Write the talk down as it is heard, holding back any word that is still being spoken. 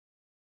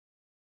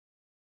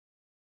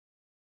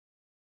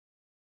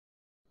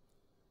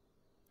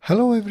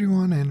Hello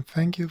everyone and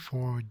thank you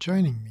for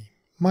joining me.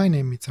 My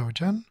name is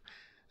Ojan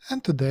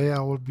and today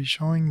I will be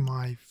showing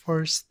my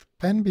first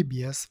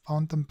PENBBS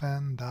fountain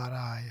pen that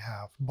I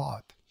have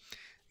bought,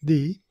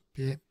 the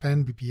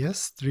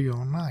PENBBS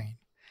 309.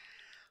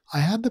 I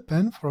had the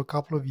pen for a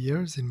couple of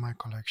years in my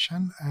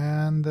collection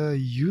and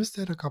used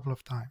it a couple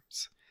of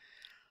times.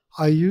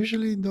 I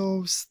usually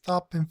though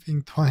stop and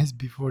think twice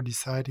before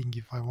deciding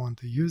if I want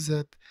to use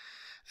it,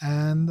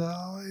 and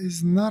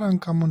it's not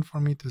uncommon for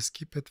me to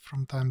skip it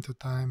from time to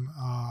time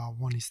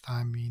when it's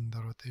time in the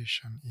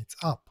rotation it's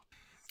up.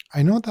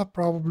 I know that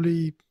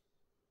probably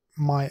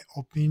my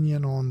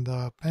opinion on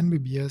the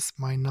PENBBS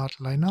might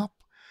not line up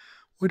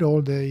with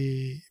all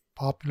the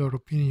popular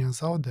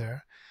opinions out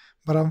there,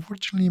 but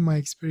unfortunately my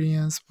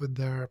experience with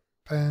their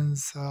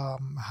pens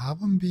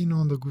haven't been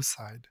on the good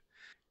side.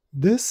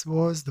 This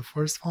was the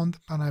first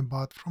fountain pen I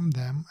bought from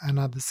them, and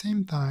at the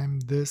same time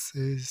this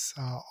is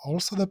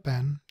also the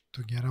pen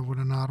together with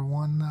another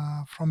one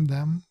from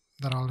them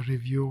that I'll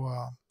review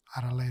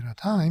at a later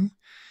time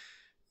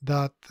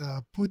that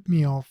put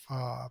me off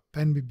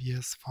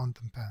PENBBS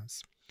fountain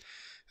pens,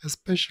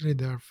 especially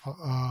their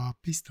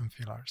piston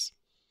fillers.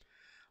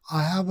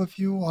 I have a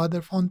few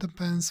other fountain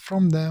pens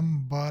from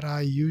them, but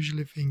I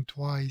usually think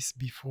twice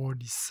before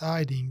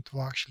deciding to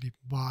actually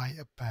buy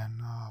a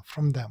pen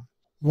from them.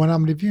 When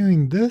I'm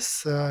reviewing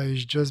this,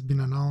 it's just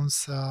been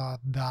announced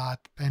that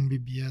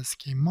PENBBS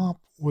came up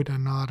with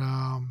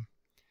another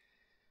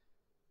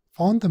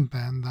fountain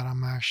pen that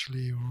I'm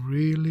actually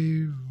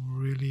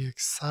really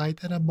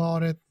excited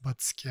about it,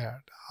 but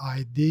scared.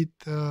 I did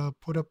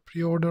put a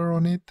pre-order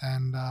on it,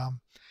 and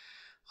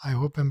I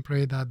hope and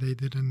pray that they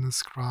didn't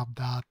scrap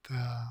that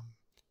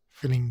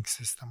filling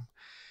system.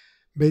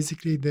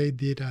 Basically, they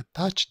did a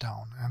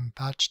touchdown, and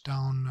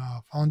touchdown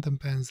fountain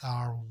pens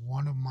are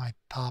one of my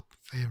top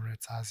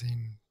favorites, as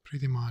in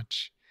pretty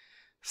much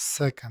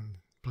second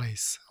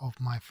place of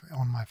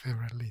on my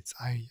favorite lists.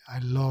 I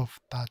love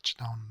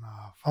touchdown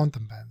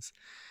fountain pens,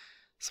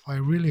 so I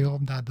really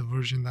hope that the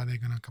version that they're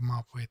gonna come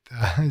up with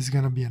is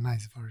gonna be a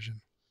nice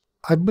version.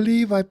 I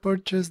believe I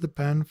purchased the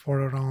pen for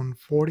around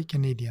 40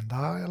 Canadian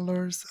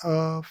dollars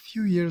a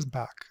few years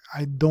back.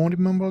 I don't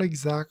remember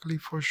exactly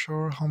for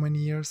sure how many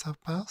years have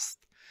passed,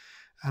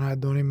 and I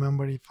don't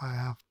remember if I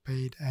have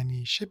paid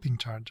any shipping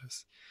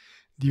charges.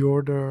 The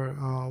order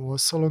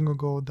was so long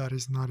ago that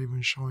is not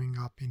even showing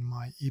up in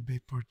my eBay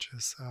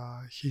purchase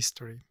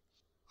history.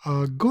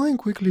 Going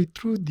quickly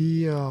through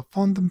the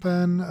fountain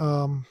pen,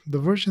 the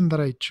version that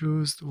I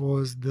chose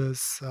was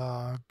this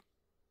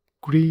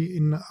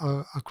green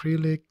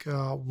acrylic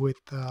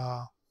with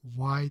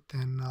white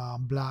and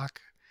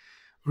black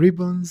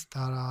ribbons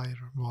that I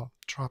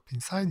trap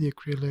inside the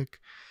acrylic.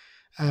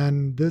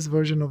 And this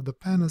version of the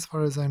pen, as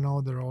far as I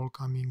know, they're all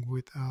coming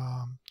with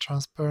a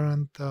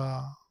transparent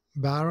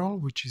barrel,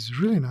 which is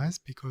really nice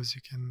because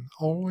you can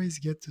always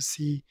get to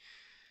see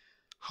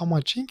how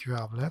much ink you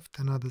have left,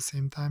 and at the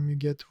same time you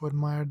get to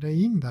admire the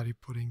ink that you're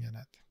putting in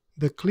it.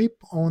 The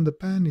clip on the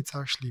pen, it's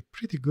actually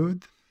pretty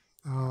good.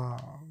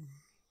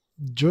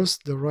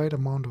 Just the right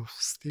amount of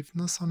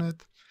stiffness on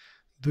it.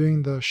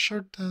 Doing the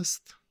shirt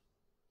test,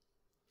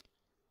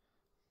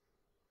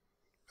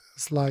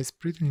 slides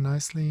pretty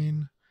nicely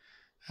in,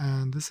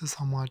 and this is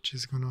how much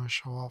is gonna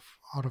show off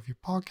out of your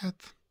pocket.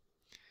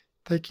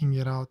 Taking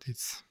it out,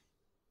 it's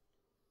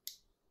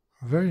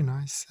very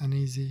nice and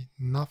easy,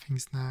 nothing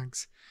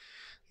snags.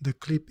 The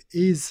clip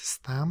is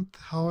stamped,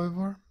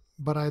 however,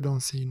 but I don't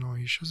see no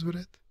issues with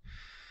it.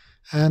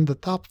 And the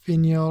top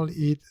finial,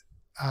 it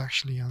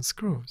actually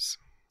unscrews.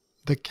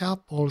 The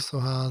cap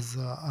also has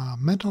a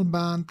metal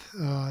band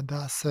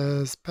that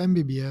says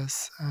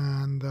PENBBS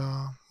and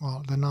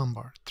the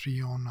number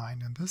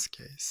 309 in this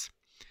case.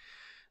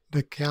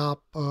 The cap,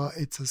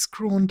 it's a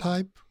screw-on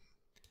type.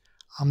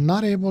 I'm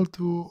not able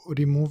to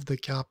remove the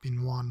cap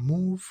in one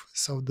move,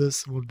 so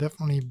this will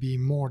definitely be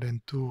more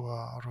than 2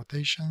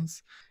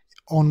 rotations.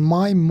 On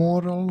my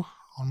model,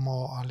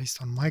 at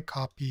least on my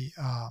copy,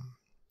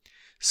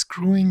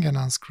 screwing and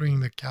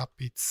unscrewing the cap,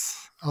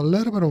 it's a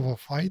little bit of a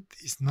fight.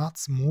 It's not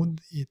smooth.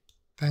 It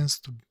tends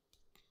to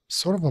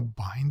sort of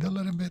bind a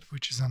little bit,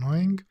 which is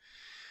annoying.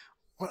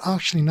 Well,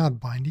 actually not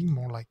binding,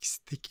 more like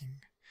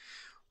sticking.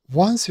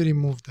 Once you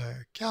remove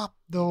the cap,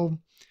 though,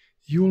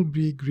 you'll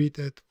be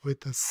greeted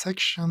with a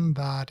section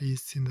that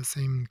is in the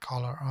same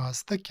color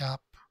as the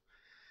cap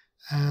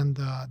and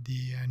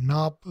the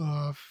knob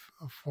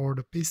for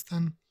the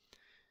piston,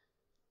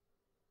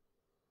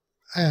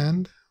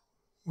 and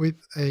with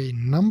a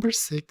number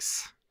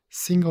 6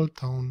 single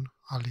tone,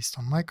 at least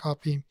on my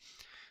copy,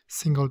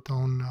 single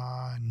tone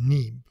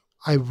nib.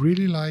 I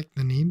really like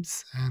the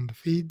nibs and the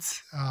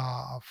feeds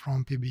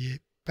from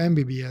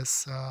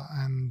PENBBS,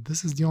 and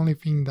this is the only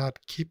thing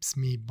that keeps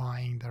me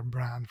buying their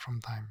brand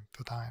from time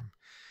to time.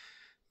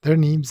 Their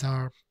nibs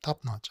are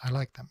top-notch. I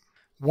like them.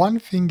 One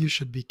thing you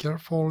should be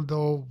careful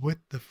though with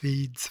the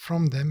feeds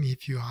from them,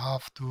 if you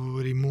have to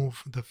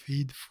remove the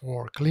feed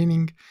for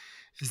cleaning,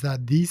 is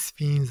that these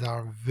fins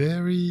are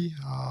very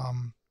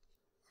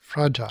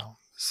fragile.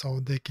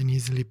 so they can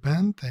easily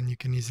bend and you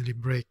can easily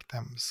break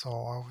them. So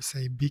I would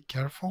say be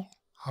careful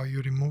how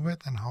you remove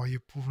it and how you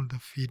pull the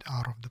feed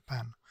out of the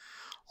pen.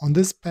 On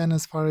this pen,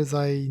 as far as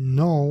I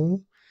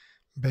know,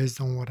 based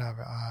on what I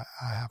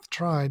have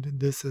tried,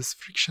 this is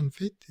friction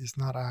fit. It's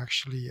not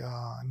actually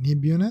a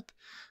nib unit,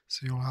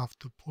 so you'll have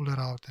to pull it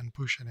out and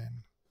push it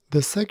in.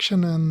 The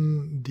section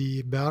and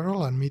the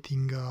barrel are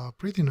meeting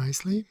pretty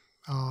nicely.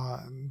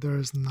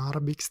 There's not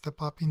a big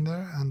step up in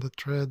there, and the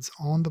threads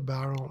on the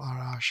barrel are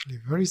actually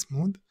very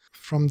smooth.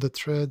 From the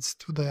threads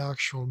to the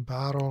actual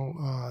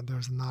barrel,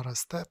 there's not a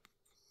step,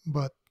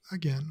 but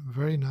again,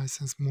 very nice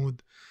and smooth.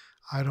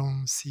 I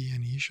don't see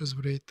any issues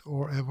with it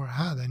or ever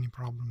had any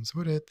problems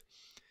with it.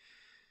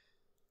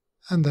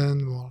 And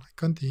then, well, it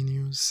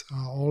continues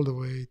all the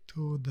way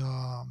to the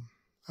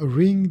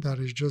ring that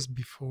is just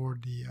before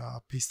the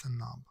piston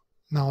knob.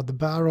 Now the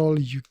barrel,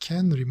 you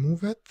can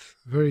remove it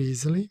very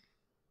easily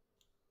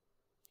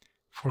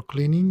for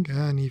cleaning,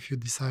 and if you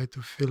decide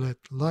to fill it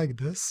like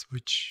this,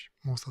 which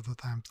most of the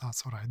time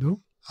that's what I do,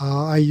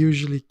 I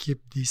usually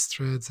keep these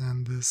threads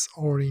and this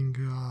o-ring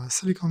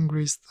silicone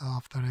greased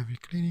after every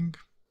cleaning.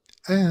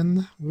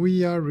 And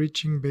we are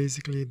reaching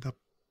basically the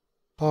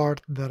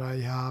part that I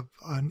have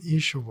an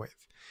issue with.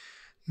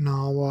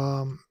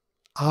 Now,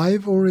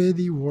 I've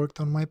already worked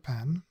on my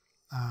pen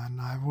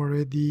and I've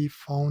already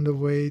found a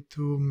way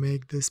to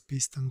make this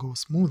piston go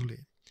smoothly.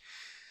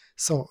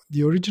 So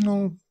the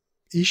original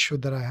issue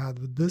that I had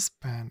with this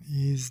pen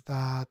is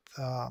that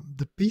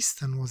the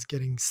piston was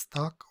getting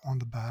stuck on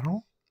the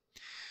barrel,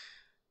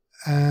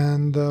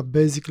 and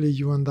basically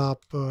you end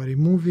up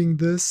removing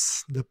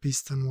this, the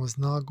piston was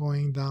not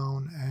going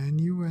down, and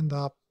you end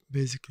up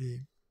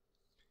basically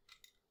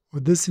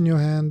with this in your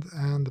hand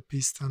and the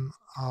piston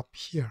up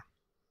here,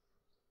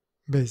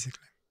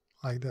 basically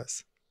like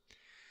this.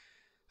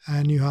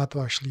 And you had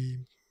to actually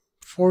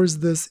force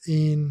this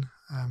in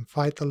and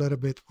fight a little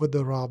bit with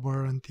the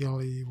rubber until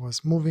it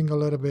was moving a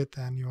little bit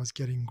and it was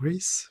getting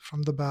grease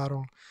from the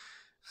barrel,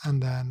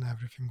 and then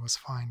everything was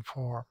fine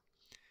for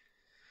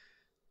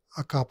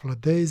a couple of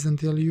days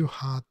until you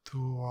had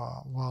to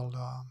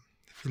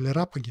fill it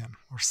up again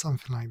or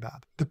something like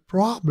that. The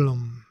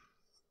problem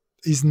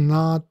is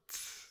not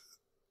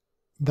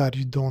that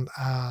you don't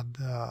add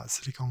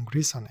silicone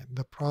grease on it.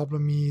 The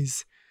problem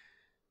is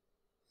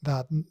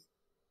that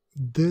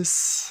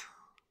this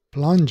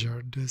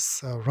plunger,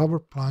 this rubber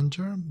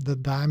plunger, the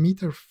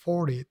diameter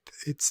for it,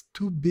 it's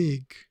too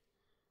big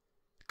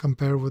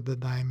compared with the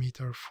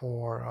diameter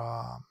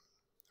for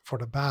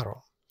the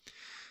barrel.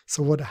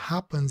 So what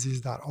happens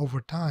is that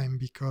over time,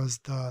 because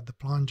the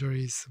plunger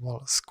is,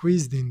 well,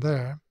 squeezed in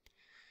there,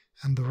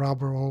 and the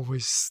rubber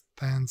always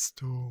tends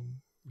to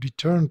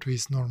return to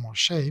its normal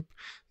shape,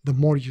 the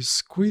more you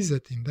squeeze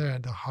it in there,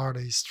 the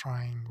harder it's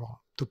trying,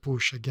 well, to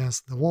push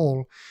against the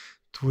wall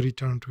to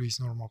return to its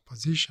normal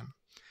position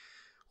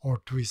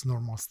or to its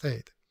normal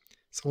state.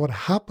 So what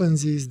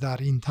happens is that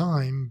in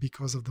time,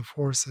 because of the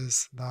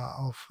forces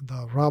of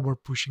the rubber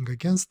pushing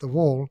against the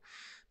wall,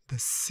 the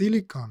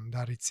silicone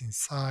that it's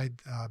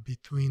inside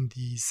between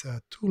these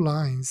two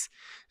lines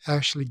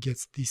actually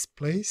gets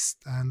displaced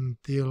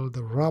until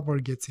the rubber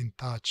gets in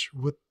touch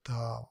with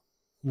the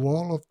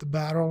wall of the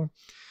barrel,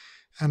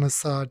 and as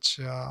such,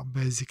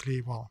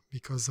 basically, well,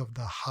 because of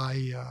the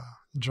high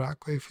drag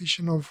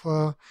coefficient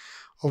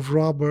of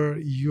rubber,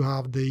 you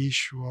have the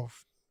issue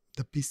of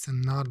the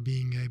piston not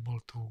being able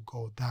to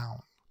go down.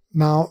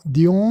 Now,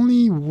 the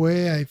only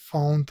way I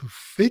found to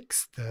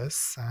fix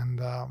this, and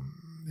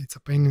it's a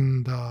pain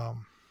in the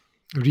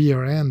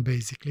rear end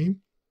basically,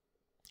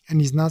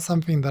 and it's not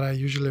something that I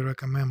usually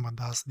recommend, but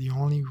that's the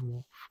only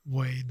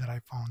way that I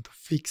found to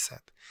fix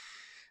it.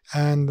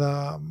 And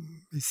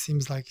it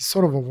seems like it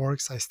sort of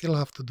works. I still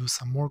have to do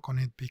some work on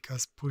it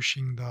because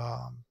pushing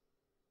the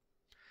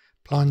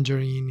plunger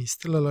in is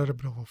still a little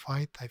bit of a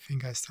fight. I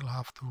think I still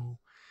have to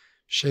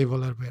shave a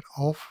little bit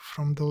off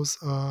from those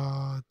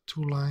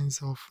two lines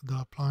of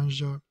the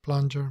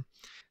plunger.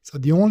 So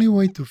the only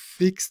way to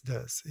fix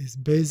this is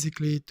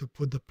basically to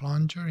put the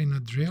plunger in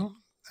a drill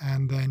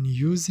and then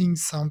using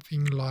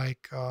something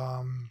like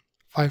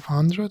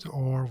 500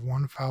 or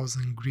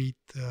 1000 grit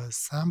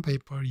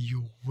sandpaper,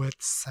 you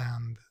wet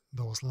sand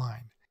those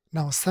lines.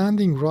 Now,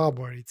 sanding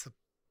rubber, it's a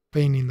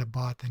pain in the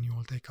butt and it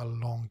will take a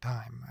long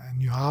time,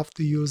 and you have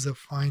to use a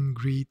fine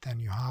grit and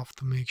you have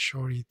to make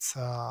sure it's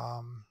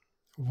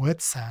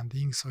wet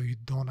sanding so you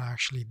don't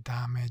actually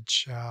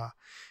damage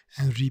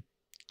and rip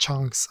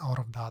chunks out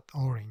of that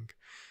o-ring.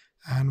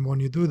 And when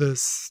you do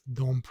this,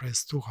 don't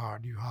press too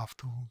hard. You have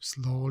to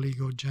slowly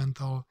go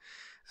gentle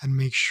and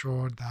make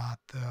sure that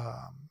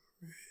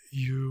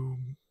you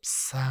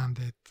sand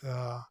it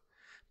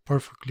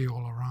perfectly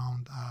all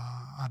around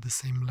at the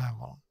same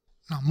level.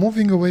 Now,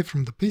 moving away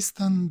from the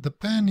piston, the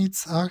pen,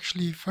 it's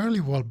actually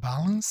fairly well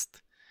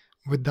balanced.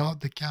 Without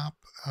the cap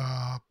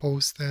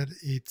posted,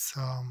 its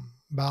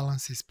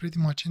balance is pretty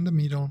much in the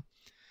middle.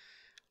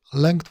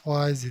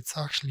 Lengthwise, it's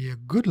actually a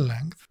good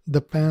length.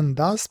 The pen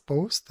does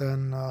post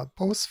and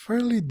posts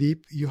fairly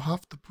deep. You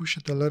have to push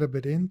it a little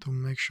bit in to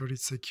make sure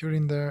it's secure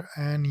in there,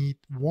 and it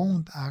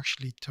won't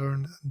actually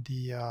turn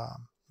the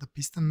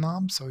piston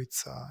knob, so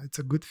it's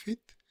a good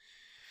fit.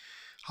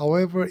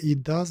 However,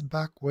 it does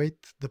back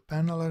weight the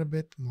pen a little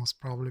bit, most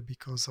probably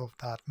because of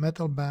that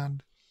metal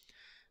band,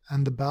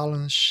 and the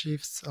balance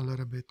shifts a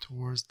little bit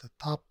towards the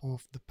top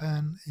of the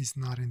pen, is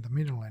not in the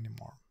middle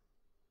anymore.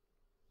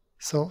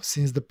 So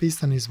since the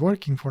piston is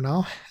working for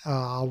now,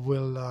 I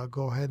will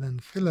go ahead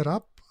and fill it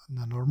up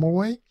the normal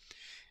way.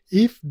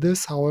 If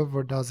this,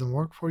 however, doesn't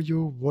work for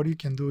you, what you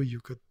can do,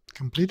 you could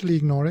completely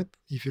ignore it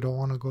if you don't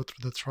want to go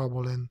through the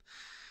trouble and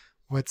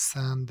wet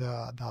sand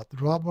that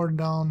rubber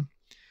down.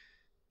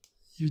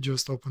 You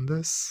just open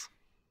this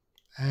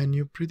and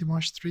you pretty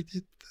much treat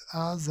it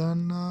as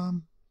an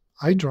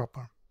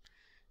eyedropper.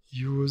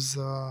 Use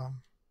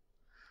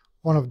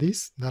one of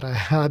these that I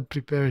had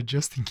prepared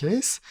just in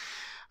case.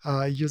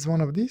 Use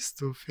one of these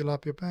to fill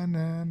up your pen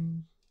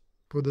and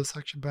put the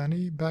suction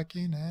band back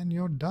in, and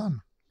you're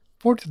done.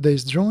 For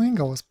today's drawing,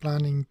 I was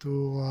planning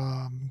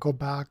to go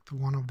back to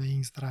one of the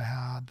inks that I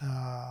had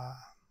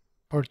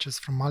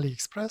purchased from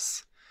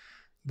Aliexpress.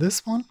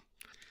 This one.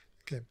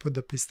 Okay, put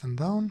the piston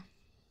down,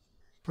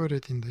 put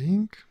it in the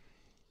ink,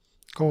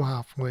 go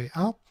halfway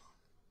up,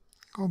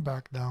 go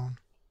back down,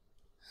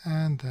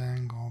 and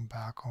then go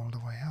back all the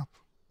way up.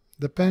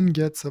 The pen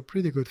gets a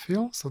pretty good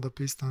feel, so the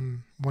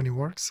piston, when it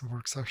works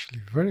actually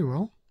very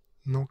well.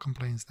 No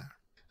complaints there.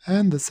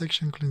 And the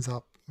section cleans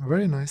up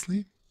very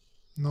nicely.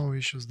 No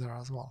issues there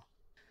as well.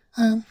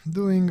 And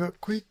doing a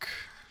quick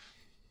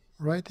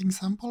writing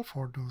sample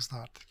for those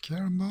that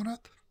care about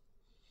it.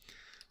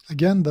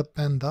 Again, the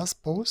pen does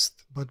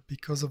post, but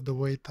because of the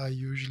weight, I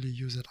usually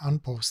use it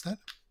unposted.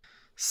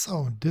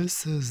 So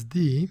this is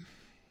the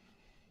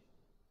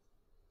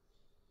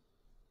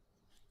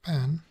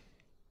PENBBS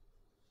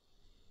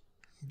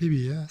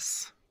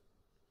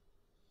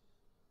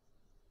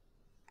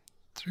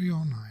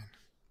 309.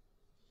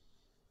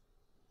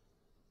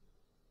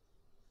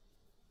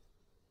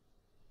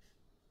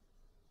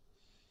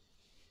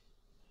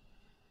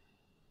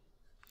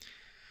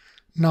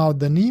 Now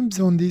the nibs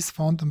on this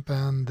fountain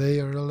pen, they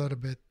are a little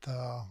bit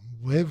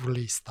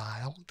Waverly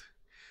styled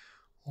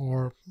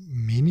or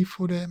mini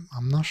footed.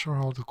 I'm not sure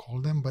how to call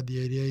them, but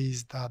the idea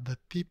is that the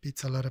tip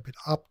it's a little bit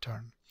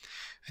upturned.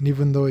 And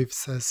even though it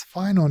says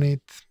fine on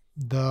it,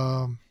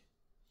 the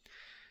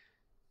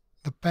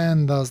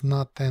pen does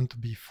not tend to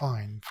be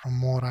fine.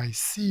 From what I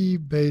see,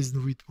 based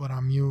with what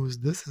I'm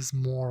used, this is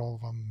more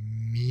of a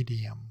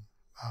medium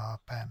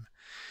pen.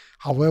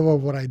 However,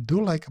 what I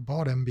do like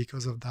about them,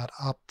 because of that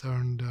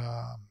upturned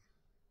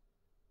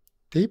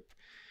tip,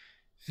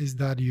 is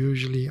that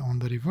usually on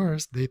the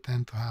reverse, they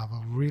tend to have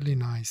a really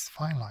nice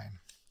fine line.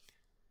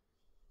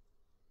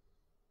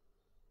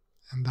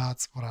 And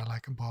that's what I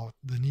like about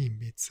the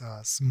nib. It's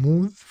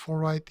smooth for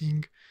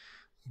writing,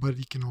 but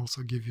it can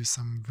also give you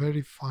some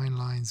very fine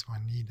lines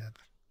when needed.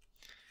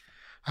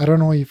 I don't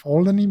know if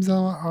all the nibs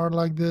are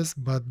like this,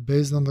 but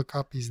based on the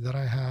copies that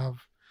I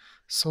have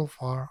so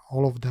far,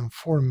 all of them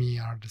for me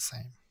are the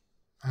same,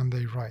 and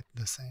they write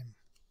the same.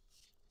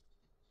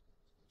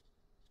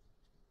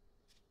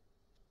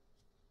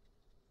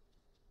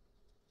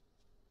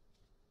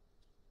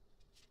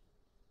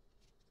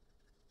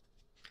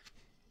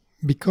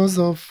 Because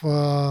of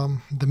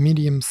the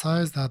medium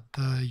size that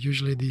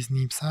usually these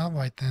nibs have,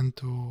 I tend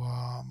to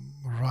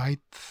write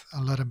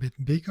a little bit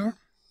bigger,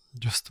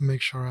 just to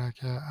make sure I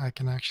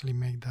can actually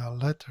make the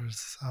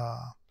letters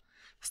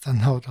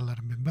stand out a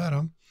little bit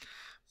better,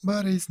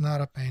 but it's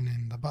not a pain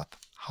in the butt.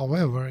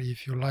 However,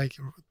 if you like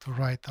to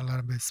write a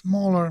little bit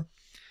smaller,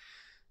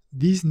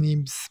 these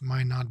nibs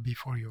might not be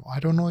for you. I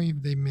don't know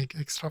if they make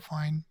extra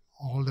fine.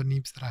 All the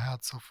nibs that I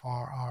had so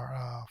far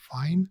are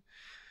fine.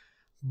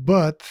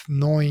 But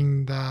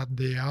knowing that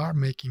they are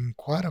making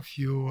quite a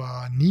few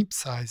nib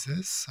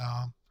sizes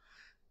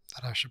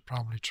that I should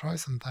probably try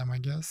sometime, I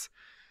guess,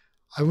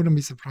 I wouldn't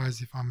be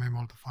surprised if I'm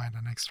able to find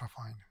an extra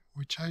fine,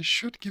 which I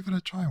should give it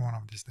a try one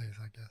of these days,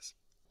 I guess.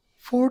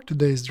 For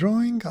today's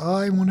drawing,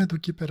 I wanted to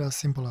keep it as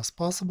simple as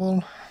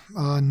possible.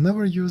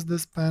 Never used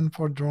this pen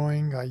for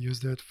drawing. I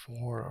used it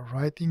for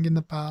writing in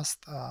the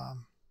past.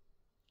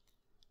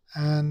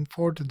 And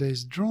for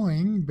today's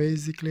drawing,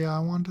 basically I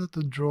wanted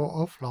to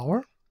draw a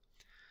flower.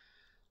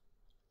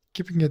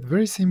 Keeping it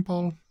very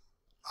simple.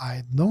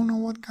 I don't know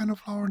what kind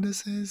of flower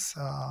this is,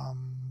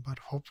 but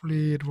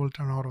hopefully it will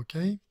turn out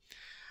okay.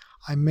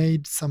 I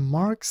made some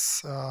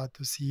marks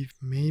to see if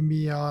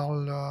maybe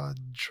I'll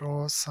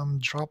draw some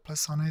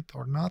droplets on it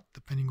or not,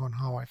 depending on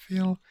how I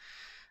feel.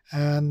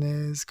 And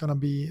it's gonna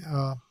be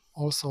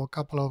also a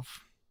couple of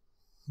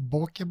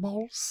bokeh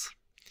balls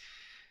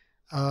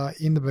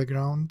in the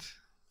background,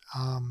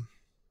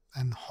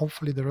 and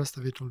hopefully the rest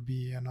of it will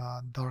be in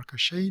a darker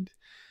shade.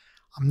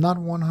 I'm not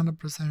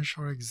 100%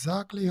 sure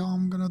exactly how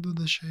I'm gonna do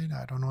the shade.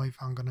 I don't know if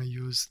I'm gonna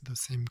use the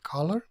same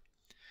color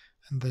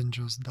and then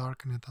just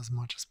darken it as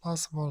much as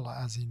possible,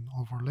 as in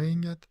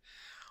overlaying it,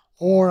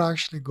 or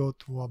actually go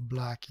to a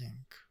black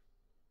ink.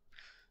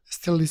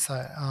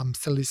 I'm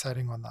still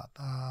deciding on that.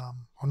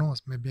 Who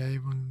knows, maybe I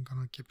even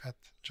gonna keep it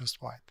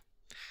just white.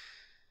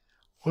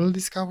 We'll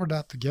discover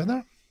that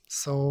together.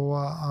 So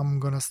I'm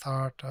gonna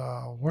start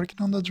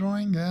working on the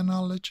drawing, and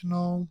I'll let you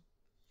know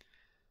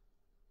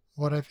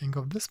what I think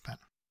of this pen.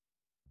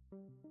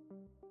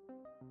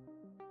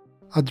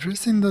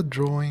 Addressing the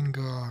drawing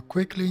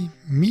quickly,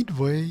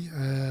 midway,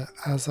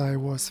 as I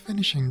was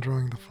finishing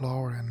drawing the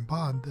flower and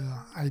bud,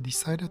 I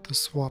decided to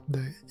swap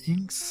the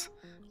inks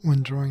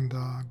when drawing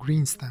the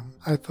green stem.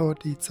 I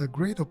thought it's a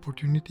great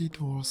opportunity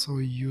to also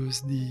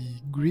use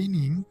the green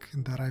ink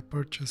that I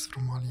purchased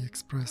from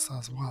Aliexpress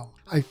as well.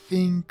 I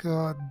think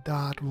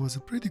that was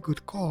a pretty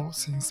good call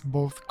since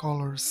both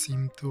colors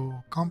seem to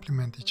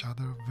complement each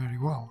other very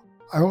well.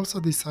 I also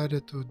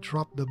decided to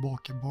drop the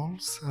bulky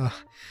balls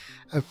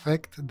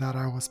effect that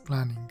I was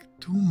planning.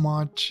 Too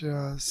much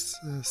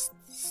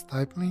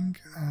stippling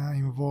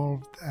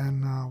involved,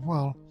 and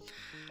well,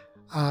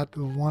 at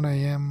 1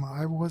 AM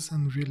I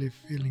wasn't really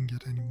feeling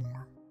it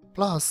anymore.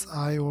 Plus,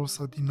 I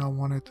also did not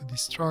want to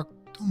distract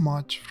too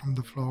much from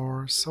the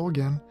flower, so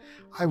again,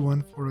 I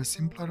went for a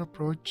simpler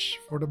approach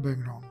for the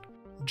background.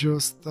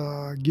 Just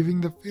giving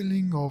the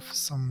feeling of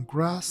some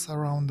grass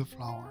around the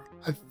flower.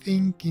 I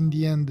think in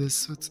the end this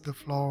suits the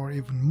flower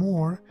even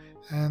more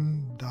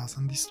and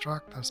doesn't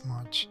distract as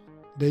much.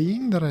 The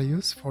ink that I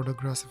used for the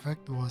grass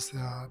effect was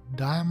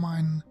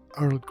Diamine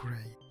Earl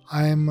Grey.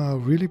 I am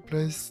really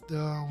pleased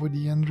with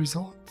the end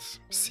result.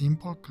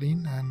 Simple,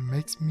 clean, and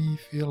makes me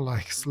feel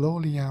like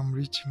slowly I'm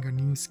reaching a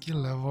new skill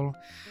level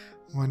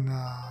when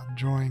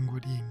drawing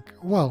with ink.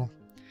 Well,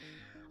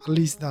 at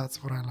least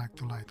that's what I like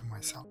to lie to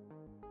myself.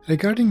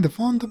 Regarding the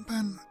fountain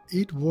pen,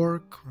 it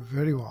worked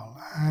very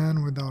well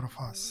and without a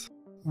fuss.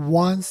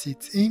 Once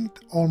it's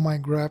inked, all my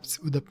gripes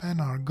with the pen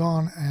are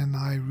gone and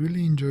I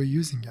really enjoy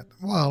using it.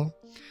 Well,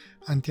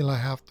 until I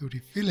have to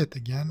refill it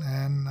again,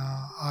 and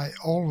I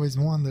always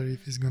wonder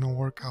if it's gonna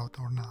work out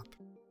or not.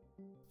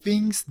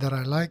 Things that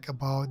I like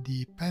about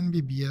the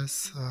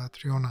PENBBS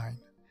 309.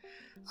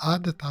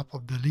 At the top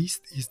of the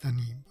list is the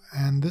nib,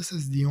 and this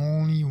is the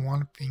only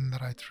one thing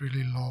that I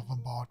truly love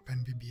about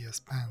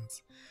PENBBS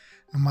pens,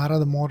 no matter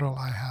the model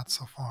I had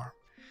so far.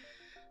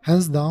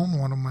 Hands down,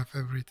 one of my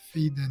favorite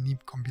feed and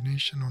nib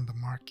combination on the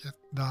market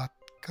that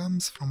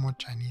comes from a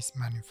Chinese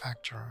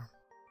manufacturer.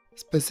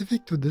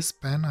 Specific to this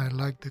pen, I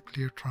like the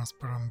clear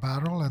transparent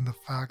barrel and the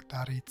fact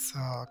that it's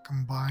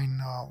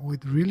combined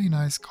with really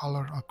nice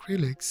color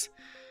acrylics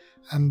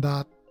and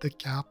that the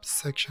cap,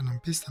 section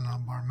and piston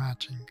knob are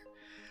matching.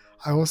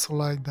 I also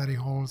like that it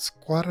holds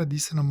quite a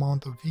decent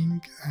amount of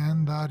ink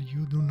and that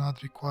you do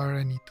not require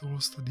any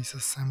tools to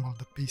disassemble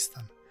the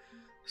piston.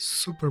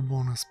 Super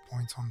bonus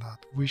points on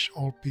that. Wish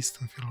all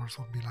piston fillers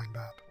would be like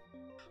that.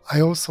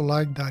 I also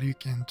like that you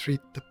can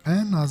treat the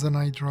pen as an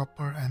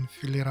eyedropper and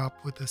fill it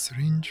up with a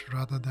syringe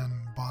rather than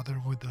bother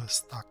with a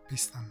stock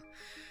piston.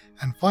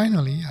 And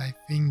finally, I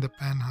think the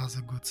pen has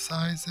a good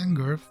size and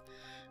girth,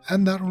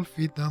 and that will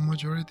fit the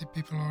majority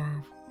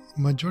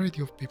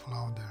of people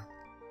out there.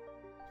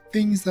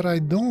 Things that I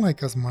don't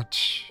like as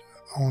much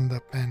on the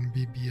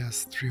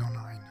PENBBS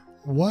 309.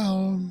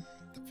 Well,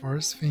 the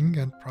first thing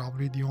and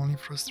probably the only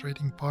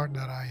frustrating part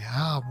that I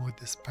have with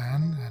this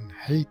pen and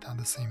hate at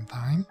the same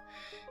time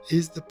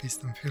is the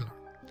piston filler.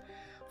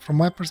 From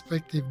my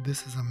perspective,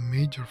 this is a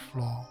major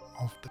flaw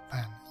of the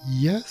pen.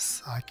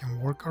 Yes, I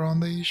can work around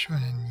the issue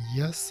and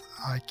yes,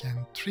 I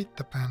can treat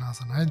the pen as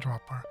an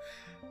eyedropper,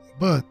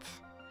 but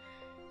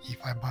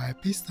if I buy a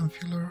piston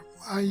filler,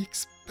 I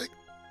expect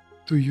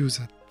to use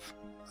it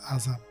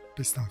as a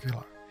piston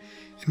filler.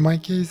 In my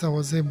case, I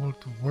was able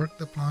to work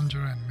the plunger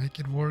and make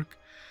it work,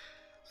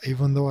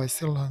 even though I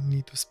still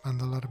need to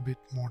spend a little bit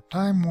more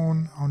time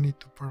on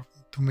it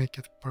to make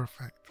it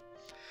perfect.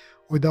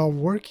 Without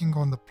working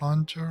on the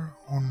plunger,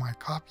 on my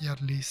copy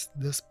at least,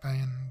 this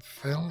pen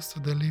fails to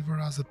deliver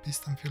as a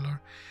piston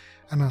filler,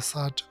 and as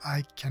such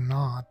I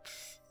cannot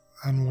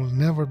and will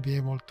never be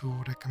able to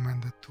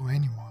recommend it to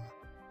anyone.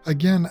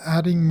 Again,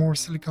 adding more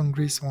silicone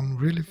grease won't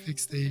really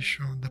fix the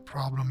issue. The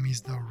problem is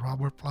the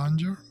rubber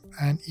plunger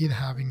and it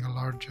having a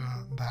larger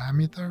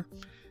diameter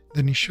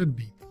than it should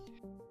be.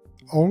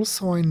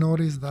 Also, I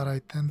noticed that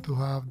I tend to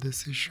have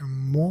this issue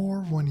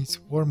more when it's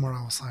warmer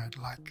outside,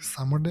 like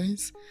summer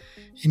days.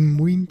 In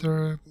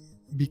winter,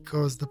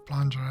 because the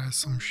plunger has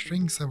some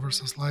shrinks ever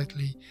so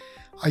slightly,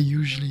 I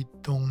usually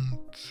don't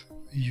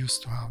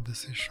used to have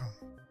this issue.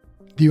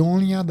 The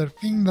only other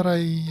thing that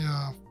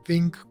I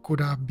think could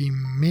have been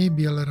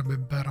maybe a little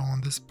bit better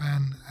on this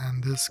pen,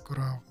 and this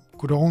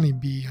could only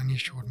be an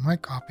issue with my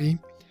copy,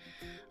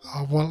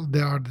 well,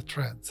 they are the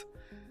threads.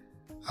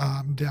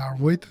 They are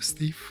way too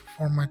stiff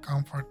for my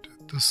comfort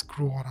to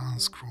screw or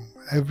unscrew.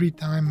 Every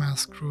time I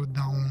screw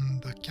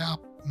down the cap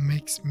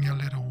makes me a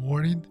little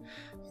worried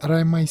that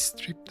I might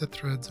strip the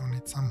threads on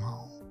it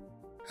somehow.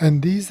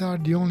 And these are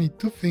the only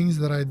two things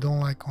that I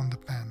don't like on the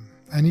pen.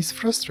 And it's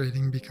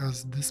frustrating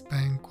because this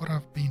pen could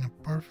have been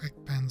a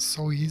perfect pen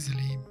so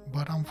easily,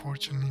 but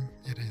unfortunately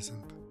it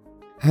isn't.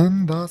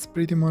 And that's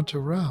pretty much a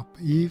wrap.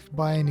 If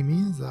by any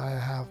means I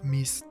have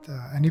missed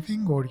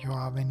anything or you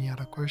have any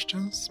other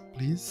questions,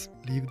 please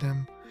leave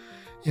them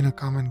in a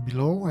comment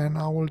below and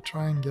I will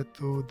try and get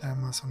to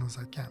them as soon as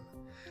I can.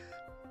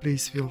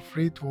 Please feel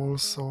free to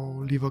also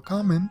leave a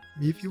comment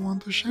if you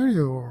want to share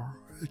your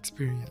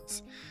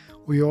experience.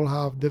 We all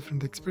have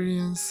different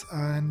experience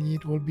and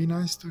it will be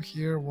nice to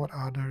hear what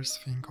others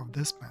think of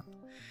this pen.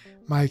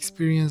 My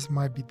experience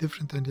might be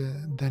different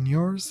than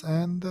yours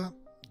and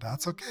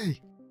that's okay.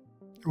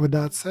 With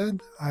that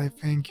said, I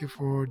thank you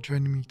for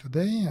joining me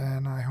today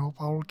and I hope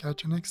I will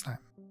catch you next time.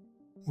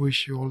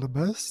 Wish you all the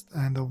best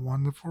and a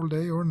wonderful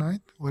day or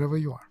night wherever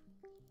you are.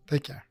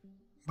 Take care.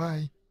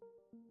 Bye.